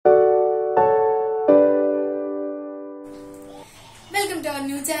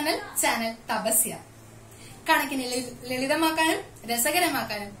Channel Tapasya. കണക്കിനെ ലളിതമാക്കാനും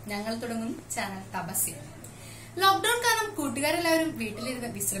രസകരമാക്കാനും ഞങ്ങൾ തുടങ്ങുന്നു channel Tapasya. Lockdown കാരണം കൂട്ടുകാരെല്ലാവരും വീട്ടിലിരുന്ന്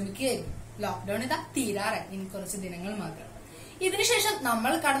വിശ്രമിക്കുകയായിരുന്നു. ലോക്ക്ഡൌൺ ഇതാ തീരാറായി, ഇനി കുറച്ച് ദിനങ്ങൾ മാത്രം. ഇതിനുശേഷം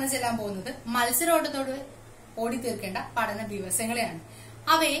നമ്മൾ കടന്നു ചെല്ലാൻ പോകുന്നത് മത്സരോട്ടത്തോട് ഓടി തീർക്കേണ്ട പഠന ദിവസങ്ങളെയാണ്.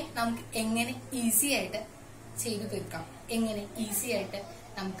 അവയെ നമുക്ക് എങ്ങനെ ഈസി ആയിട്ട് ചെയ്തു തീർക്കാം, എങ്ങനെ ഈസി ആയിട്ട്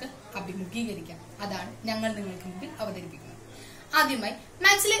നമുക്ക് അഭിമുഖീകരിക്കാം, അതാണ് ഞങ്ങൾ നിങ്ങൾക്ക് മുമ്പിൽ അവതരിപ്പിക്കുന്നത്. ആദ്യമായി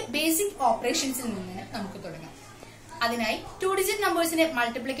മാത്സിലെ ബേസിക് ഓപ്പറേഷൻസിൽ നിന്ന് നമുക്ക് തുടങ്ങാം. അതിനായി 2 ഡിജിറ്റ് നമ്പേഴ്സിന്റെ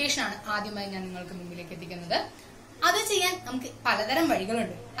മൾട്ടിപ്ലിക്കേഷൻ ആണ് ആദ്യമായി ഞാൻ നിങ്ങൾക്ക് മുമ്പിലേക്ക് എത്തിക്കുന്നത്. അത് ചെയ്യാൻ നമുക്ക് പലതരം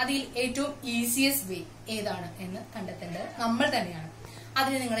വഴികളുണ്ട്. അതിൽ ഏറ്റവും ഈസിയസ്റ്റ് വേ ഏതാണ് എന്ന് കണ്ടെത്തേണ്ടത് നമ്മൾ തന്നെയാണ്.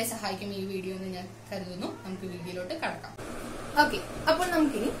 അതിന് നിങ്ങളെ സഹായിക്കും ഈ വീഡിയോ എന്ന് ഞാൻ കരുതുന്നു. നമുക്ക് വീഡിയോയിലോട്ട് കടക്കാം. ഓക്കെ, അപ്പോൾ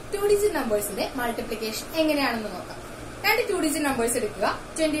നമുക്കിനി 2 ഡിജിറ്റ് നമ്പേഴ്സിന്റെ മൾട്ടിപ്ലിക്കേഷൻ എങ്ങനെയാണെന്ന് നോക്കാം. 2 2 ഡിജിറ്റ് നമ്പേഴ്സ് എടുക്കുക.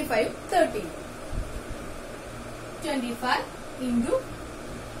 25 13 25 into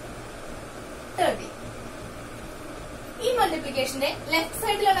 30. ഈ മൾട്ടിപ്ലിക്കേഷന്റെ ലെഫ്റ്റ്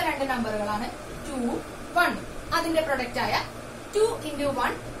സൈഡിലുള്ള രണ്ട് നമ്പറുകളാണ് 2 1. അതിന്റെ പ്രൊഡക്റ്റ് ആയ 2 into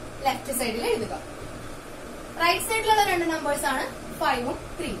 1 ലെഫ്റ്റ് സൈഡിൽ എഴുതുക. റൈറ്റ് സൈഡിലുള്ള രണ്ട് നമ്പേഴ്സ് ആണ് 5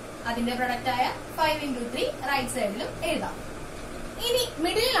 3. അതിന്റെ പ്രൊഡക്റ്റ് ആയ 5 into 3 റൈറ്റ് സൈഡിലും എഴുതാം. ഇനി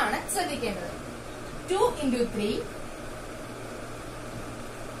മിഡിലാണ് ശ്രദ്ധിക്കേണ്ടത്. 2 into 3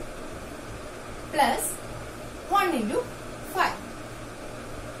 പ്ലസ് 1 into 5.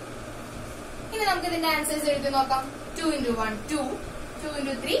 ഇനി നമുക്ക് ഇതിന്റെ ആൻസേഴ്സ് എഴുതി നോക്കാം. 2 into 1 2, 2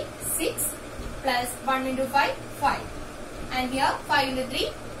 into 3 6, plus 1 into 5 5, and here 5 into 3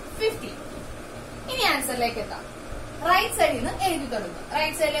 50. ഇനി ആൻസറിലേക്ക് എത്താം. റൈറ്റ് സൈഡിൽ നിന്ന് എഴുതി തുടങ്ങുക.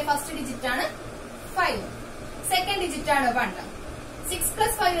 റൈറ്റ് സൈഡിലെ ഫസ്റ്റ് ഡിജിറ്റ് ആണ് 5, സെക്കൻഡ് ഡിജിറ്റ് ആണ് 1. 6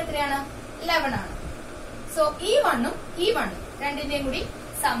 plus 5 എത്രയാണ്? 11 ആണ്. സോ ഈ 1ഉം ഈ 1ഉം രണ്ടിന്റെയും കൂടി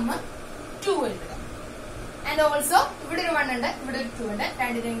സമ്മ് 2 എഴുതുക. ആൻഡ് ഓൾസോ ഇവിടെ ഒരു 1 ഉണ്ട്, ഇവിടെ ഒരു 2 ഉണ്ട്,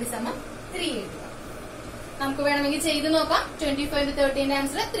 രണ്ടിന്റെയും കൂടി സമ്മ് 3 എഴുതുക. നമുക്ക് വേണമെങ്കിൽ ചെയ്ത് നോക്കാം. 25 into 13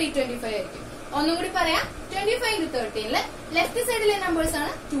 ആൻസർ 325 ആയിരിക്കും. ഒന്നും കൂടി പറയാം. 25 into 13 ലെഫ്റ്റ് സൈഡിലെ നമ്പേഴ്സ്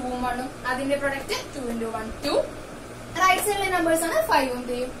ആണ് 2ഉം 1ഉം. അതിന്റെ പ്രൊഡക്റ്റ് 2 into 1 2. റൈറ്റ് സൈഡിലെ നമ്പേഴ്സ് ആണ് 5ഉം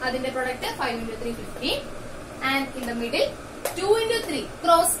 3ഉം. അതിന്റെ product 5 into 3 15. And in the middle 2 into 3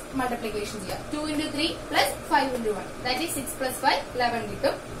 cross multiplication ചെയ്യാം. 2 into 3 plus 5 into 1 that is 6 plus 5 11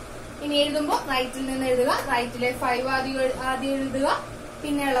 കിട്ടും. ഇനി എഴുതുമ്പോൾ റൈറ്റിൽ നിന്ന് എഴുതുക. റൈറ്റിലെ 5 ആദ്യം എഴുതുക,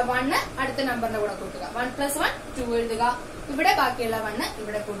 പിന്നെയുള്ള 1 അടുത്ത നമ്പറിന്റെ കൂടെ കൂട്ടുക. 1 plus 1 2 എഴുതുക. ഇവിടെ ബാക്കിയുള്ള 1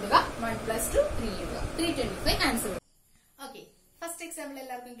 ഇവിടെ കൂട്ടുക. 1 plus 2 3 എഴുതുക. 325 ആൻസർ. ഓക്കെ, ഫസ്റ്റ് എക്സാമ്പിൾ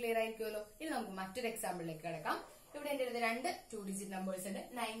എല്ലാവർക്കും ക്ലിയർ ആയിരിക്കുമല്ലോ. ഇനി നമുക്ക് മറ്റൊരു എക്സാമ്പിളിലേക്ക് കിടക്കാം. ഇവിടെ എന്റെ അടുത്ത് രണ്ട് 2 ഡിജിറ്റ് നമ്പേഴ്സ് ഉണ്ട്,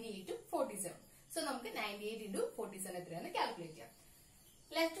 98 47. സോ നമുക്ക് 98 into 47 എത്രയാണെന്ന് കാൽക്കുലേറ്റ് ചെയ്യാം.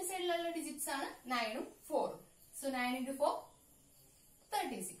 ലെഫ്റ്റ് സൈഡിലുള്ള ഡിജിറ്റ്സ് ആണ് 9ഉം 4ഉം. So 9 into 4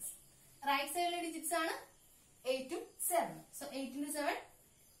 36. റൈറ്റ് സൈഡിലെ ഡിജിറ്റ്സ് ആണ് 8ഉം 7ഉം. So 8 into 7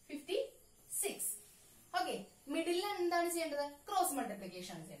 56. ഓക്കെ, മിഡിലിൽ എന്താണ് ചെയ്യേണ്ടത്? ക്രോസ്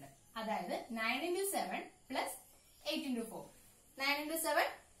മൾട്ടിപ്ലിക്കേഷൻ ആണ് ചെയ്യേണ്ടത്. അതായത് 9 into 7 plus 8 into 4. 9 into 7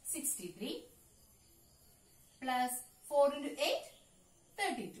 63 plus 4 into 8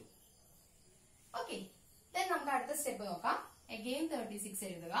 32. Okay, then നമുക്ക് അടുത്ത സ്റ്റെപ്പ് നോക്കാം. അഗെയിൻ 36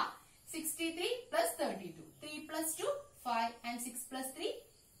 എഴുതുക. 63 plus 32, 3 plus 2 5, and 6 plus 3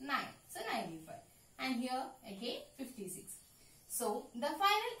 9. So 95. And here again 56. So the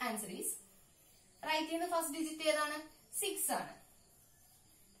final answer is, right in the first digit ഏതാണ്? 6 ആണ്.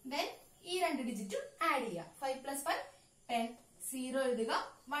 Then ഈ രണ്ട് ഡിജിറ്റും ആഡ് ചെയ്യുക. 5 plus 5 10, 0 എഴുതുക,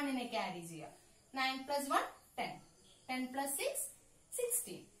 1നെ ക്യാരി ചെയ്യുക. 9 plus 1 10, 10 plus 6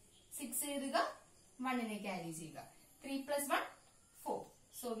 16, 6 എഴുതുക, 1നെ ക്യാരി ചെയ്യുക. 3 plus 1 4.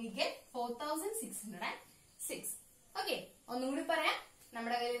 So we get 4606. Okay, ഒന്നും കൂടി പറയാം.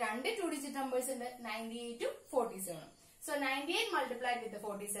 നമ്മുടെ കയ്യിൽ രണ്ട് 2 ഡിജിറ്റ് നമ്പേഴ്സ് ഉണ്ട്, 98ഉം 47ഉം. സോ 98 മൾട്ടിപ്ലൈഡ് വിത്ത്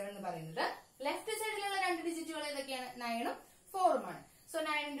 47 എന്ന് പറയുന്നത് ലെഫ്റ്റ് സൈഡിലുള്ള രണ്ട് ഡിജിറ്റുകൾ ഏതൊക്കെയാണ്? 9ഉം 4ഉം ആണ്. So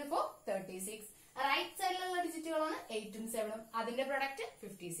 9 into 4 36. റൈറ്റ് സൈഡിലുള്ള ഡിജിറ്റുകളാണ് 8ഉം 7ഉം. അതിന്റെ പ്രൊഡക്റ്റ്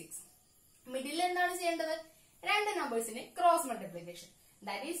 56. മിഡിൽ എന്താണ് ചെയ്യേണ്ടത്? രണ്ട് നമ്പേഴ്സിന് cross multiplication.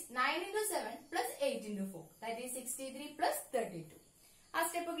 That is 9 into 7 plus 8 into 4. That is 63 plus 32. ആ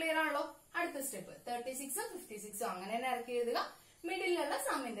സ്റ്റെപ്പ് ക്ലിയർ ആണല്ലോ. അടുത്ത സ്റ്റെപ്പ് 36ഉം 56ഉം അങ്ങനെ തന്നെ ഇറക്കി എഴുതുക. മിഡിലുള്ള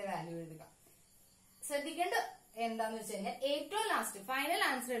സമ്മിന്റെ വാല്യൂ എഴുതുക. ശ്രദ്ധിക്കേണ്ട എന്താന്ന് വെച്ച് കഴിഞ്ഞാൽ ഏറ്റവും ലാസ്റ്റ് ഫൈനൽ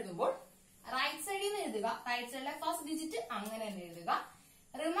ആൻസർ എഴുതുമ്പോൾ റൈറ്റ് സൈഡിൽ നിന്ന് എഴുതുക. റൈറ്റ് സൈഡിലെ ഫസ്റ്റ് ഡിജിറ്റ് അങ്ങനെ തന്നെ എഴുതുക.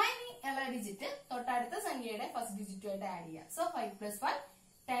 റിമൈനിങ് ഉള്ള ഡിജിറ്റ് തൊട്ടടുത്ത സംഖ്യയുടെ ഫസ്റ്റ് ഡിജിറ്റുമായിട്ട് ആഡ് ചെയ്യുക. സോ 5 plus 5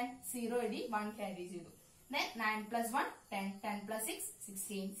 10, 0 എഴുതി 1 ക്യാരി ചെയ്തു. Then 9 plus 1 10, 10 plus 6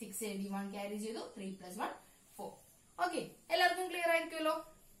 16, 6 എഴുതി 1 ക്യാരി ചെയ്തു. 3 plus 1 4. ഓക്കെ, എല്ലാവർക്കും ക്ലിയർ ആയിരിക്കുമല്ലോ.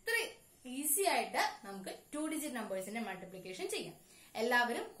 3 ഈസി ആയിട്ട് നമുക്ക് 2 ഡിജിറ്റ് നമ്പേഴ്സിന്റെ മൾട്ടിപ്ലിക്കേഷൻ ചെയ്യാം.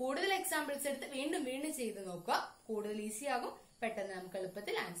 എല്ലാവരും കൂടുതൽ എക്സാമ്പിൾസ് എടുത്ത് വീണ്ടും വീണ്ടും ചെയ്ത് നോക്കുക. കൂടുതൽ ഈസി ആകും. പെട്ടെന്ന് നമുക്ക്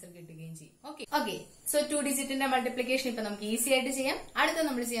എളുപ്പത്തിൽ ആൻസർ കിട്ടുകയും ചെയ്യും. ഓക്കെ സോ 2 ഡിജിറ്റിന്റെ മൾട്ടിപ്ലിക്കേഷൻ ഇപ്പൊ നമുക്ക് ഈസി ആയിട്ട് ചെയ്യാം. അടുത്ത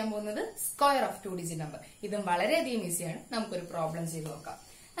നമ്മൾ ചെയ്യാൻ പോകുന്നത് സ്ക്വയർ ഓഫ് 2 ഡിജിറ്റ് നമ്പർ. ഇതും വളരെയധികം ഈസിയാണ്. നമുക്കൊരു പ്രോബ്ലം ചെയ്ത് നോക്കാം.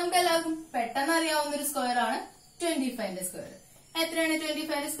 നമുക്ക് എല്ലാവർക്കും പെട്ടെന്ന് അറിയാവുന്ന ഒരു സ്ക്വയർ ആണ് 25ന്റെ സ്ക്വയർ. എത്രയാണ്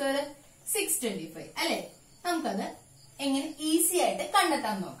 25ന്റെ സ്ക്വയർ? 625 അല്ലെ? നമുക്കത് എങ്ങനെ ഈസി ആയിട്ട്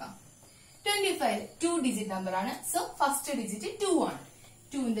കണ്ടെത്താൻ നോക്കാം. 25 2 ഡിജിറ്റ് നമ്പർ ആണ്. സോ ഫസ്റ്റ് ഡിജിറ്റ് 2 ആണ്.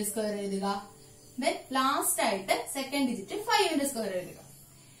 2ന്റെ സ്ക്വയർ എഴുതുക. ദെൻ ലാസ്റ്റ് ആയിട്ട് സെക്കൻഡ് ഡിജിറ്റ് 5ന്റെ സ്ക്വയർ എഴുതുക.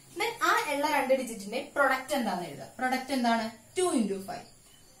 ദെൻ ആ ഉള്ള 2 ഡിജിറ്റിന്റെ പ്രൊഡക്റ്റ് എന്താണെന്ന് എഴുതുക. പ്രൊഡക്റ്റ് എന്താണ്? 2 into 5.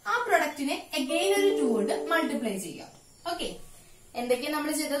 ആ പ്രൊഡക്റ്റിനെ അഗെയിൻ ഒരു 2 കൊണ്ട് മൾട്ടിപ്ലൈ ചെയ്യുക. ഓക്കെ, എന്തൊക്കെയാണ്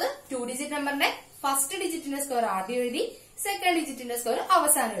നമ്മൾ ചെയ്തത്? 2 ഡിജിറ്റ് നമ്പറിന്റെ ഫസ്റ്റ് ഡിജിറ്റിന്റെ സ്ക്വയർ ആദ്യം എഴുതി, സെക്കൻഡ് ഡിജിറ്റിന്റെ സ്ക്വയർ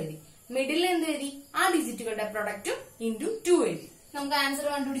അവസാനം എഴുതി, മിഡിൽ എന്ത് എഴുതി? ആ ഡിജിറ്റുകളുടെ പ്രൊഡക്റ്റും ഇൻറ്റു 2 എഴുതി. നമുക്ക് ആൻസർ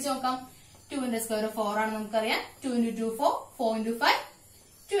കണ്ടുപിടിച്ച് നോക്കാം. 2ന്റെ സ്ക്വയർ 4 ആണ് നമുക്കറിയാം. 2 into 2 4, 4 into 5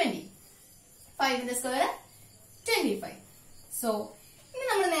 20. 5ന്റെ സ്ക്വയർ 25. സോ ഇനി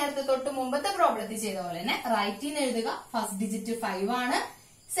നമ്മൾ നേരത്തെ തൊട്ട് മുമ്പത്തെ പ്രോബ്ലത്തിൽ ചെയ്ത പോലെ തന്നെ റൈറ്റിൽ നിന്ന് എഴുതുക. ഫസ്റ്റ് ഡിജിറ്റ് 5 ആണ്.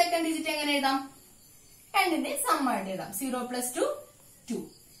 സെക്കൻഡ് ഡിജിറ്റ് എങ്ങനെ എഴുതാം? 2ന്റെ സം ആയിട്ട് എഴുതാം. 0 plus 2 2.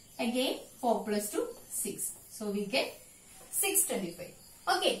 Again 4 plus 2 6. So we get 625.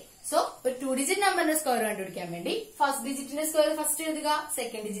 Okay, so ഒരു 2 ഡിജിറ്റ് നമ്പറിന്റെ സ്ക്വയർ കണ്ടുപിടിക്കാൻ വേണ്ടി ഫസ്റ്റ് ഡിജിറ്റിന്റെ സ്ക്വയർ ഫസ്റ്റ് എഴുതുക,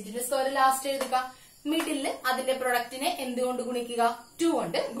 സെക്കൻഡ് ഡിജിറ്റിന്റെ സ്ക്വയർ ലാസ്റ്റ് എഴുതുക, മിഡില് അതിന്റെ പ്രൊഡക്റ്റിനെ എന്തുകൊണ്ട് ഗുണിക്കുക? 2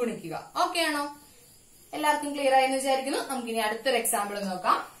 കൊണ്ട് ഗുണിക്കുക. ഓക്കെ ആണോ? എല്ലാവർക്കും ക്ലിയർ ആയെന്ന് വിചാരിക്കുന്നു. നമുക്കിനി അടുത്തൊരു എക്സാമ്പിൾ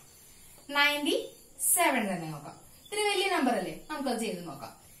നോക്കാം. 97 തന്നെ നോക്കാം. ഇത്തിരി വലിയ നമ്പർ അല്ലേ? നമുക്കത് ചെയ്ത്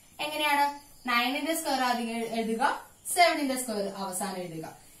നോക്കാം. എങ്ങനെയാണ്? 9ന്റെ സ്ക്വയർ ആദ്യം എഴുതുക, 7ന്റെ സ്ക്വയർ അവസാനം എഴുതുക.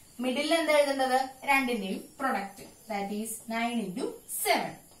 മിഡിൽ എന്താ എഴുതേണ്ടത്? 2ന്റെയും പ്രൊഡക്റ്റ്, ദാറ്റ് ഈസ് 9 into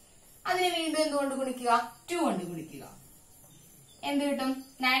 7. അതിനെ വീണ്ടും എന്തുകൊണ്ട് ഗുണിക്കുക? 2 കൊണ്ട് ഗുണിക്കുക. എന്ത് കിട്ടും?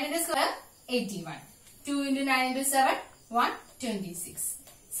 9ന്റെ സ്ക്വയർ 81. 2 into 9 into 7 126.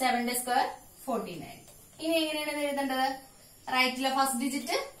 7ന്റെ സ്ക്വയർ 49. ഇനി എങ്ങനെയാണ് ഇത് എഴുതേണ്ടത്? റൈറ്റിലെ ഫസ്റ്റ്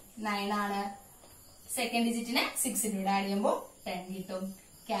ഡിജിറ്റ് 9 ആണ്. സെക്കൻഡ് ഡിജിറ്റിനെ 6 ഇവിടെ ആഡ് ചെയ്യുമ്പോൾ 10 കിട്ടും.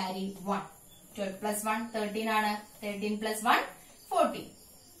 ക്യാരി 1. 12 plus 1 13 ആണ്. 13 plus 1 14.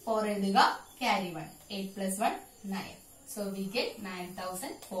 4 എഴുതുക. Carry 1. 8 plus 1 9. So we get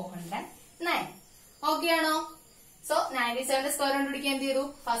 9409. Okay ആണോ? സോ 97ന്റെ സ്ക്വയർ കണ്ടുപിടിക്കാൻ എന്ത് ചെയ്തു?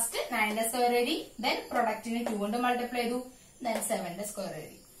 ഫസ്റ്റ് 9ന്റെ സ്ക്വയർ എഴുതി, ദെൻ പ്രൊഡക്റ്റിനെ 2 കൊണ്ട് മൾട്ടിപ്ലൈ ചെയ്തു, ദെൻ 7ന്റെ സ്ക്വയർ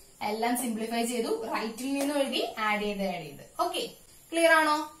എഴുതി. എല്ലാം സിംപ്ലിഫൈ ചെയ്തു, റൈറ്റിൽ നിന്നും എഴുതി, ആഡ് ചെയ്ത്. ഓക്കെ, ക്ലിയർ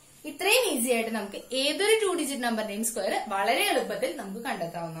ആണോ? ഇത്രയും ഈസി ആയിട്ട് നമുക്ക് ഏതൊരു 2 ഡിജിറ്റ് നമ്പറിന്റെയും സ്ക്വയർ വളരെ എളുപ്പത്തിൽ നമുക്ക്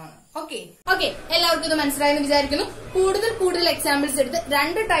കണ്ടെത്താവുന്നതാണ്. ഓക്കെ, എല്ലാവർക്കും ഇത് മനസ്സിലായെന്ന് വിചാരിക്കുന്നു. കൂടുതൽ എക്സാമ്പിൾസ് എടുത്ത്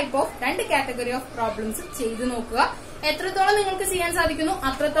 2 കാറ്റഗറി ഓഫ് പ്രോബ്ലംസ് ചെയ്തു നോക്കുക. എത്രത്തോളം നിങ്ങൾക്ക് ചെയ്യാൻ സാധിക്കുന്നു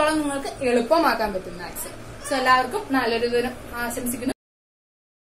അത്രത്തോളം നിങ്ങൾക്ക് എളുപ്പമാക്കാൻ പറ്റും മാത്സ്. സോ എല്ലാവർക്കും നല്ലൊരു ദിനം ആശംസിക്കുന്നു.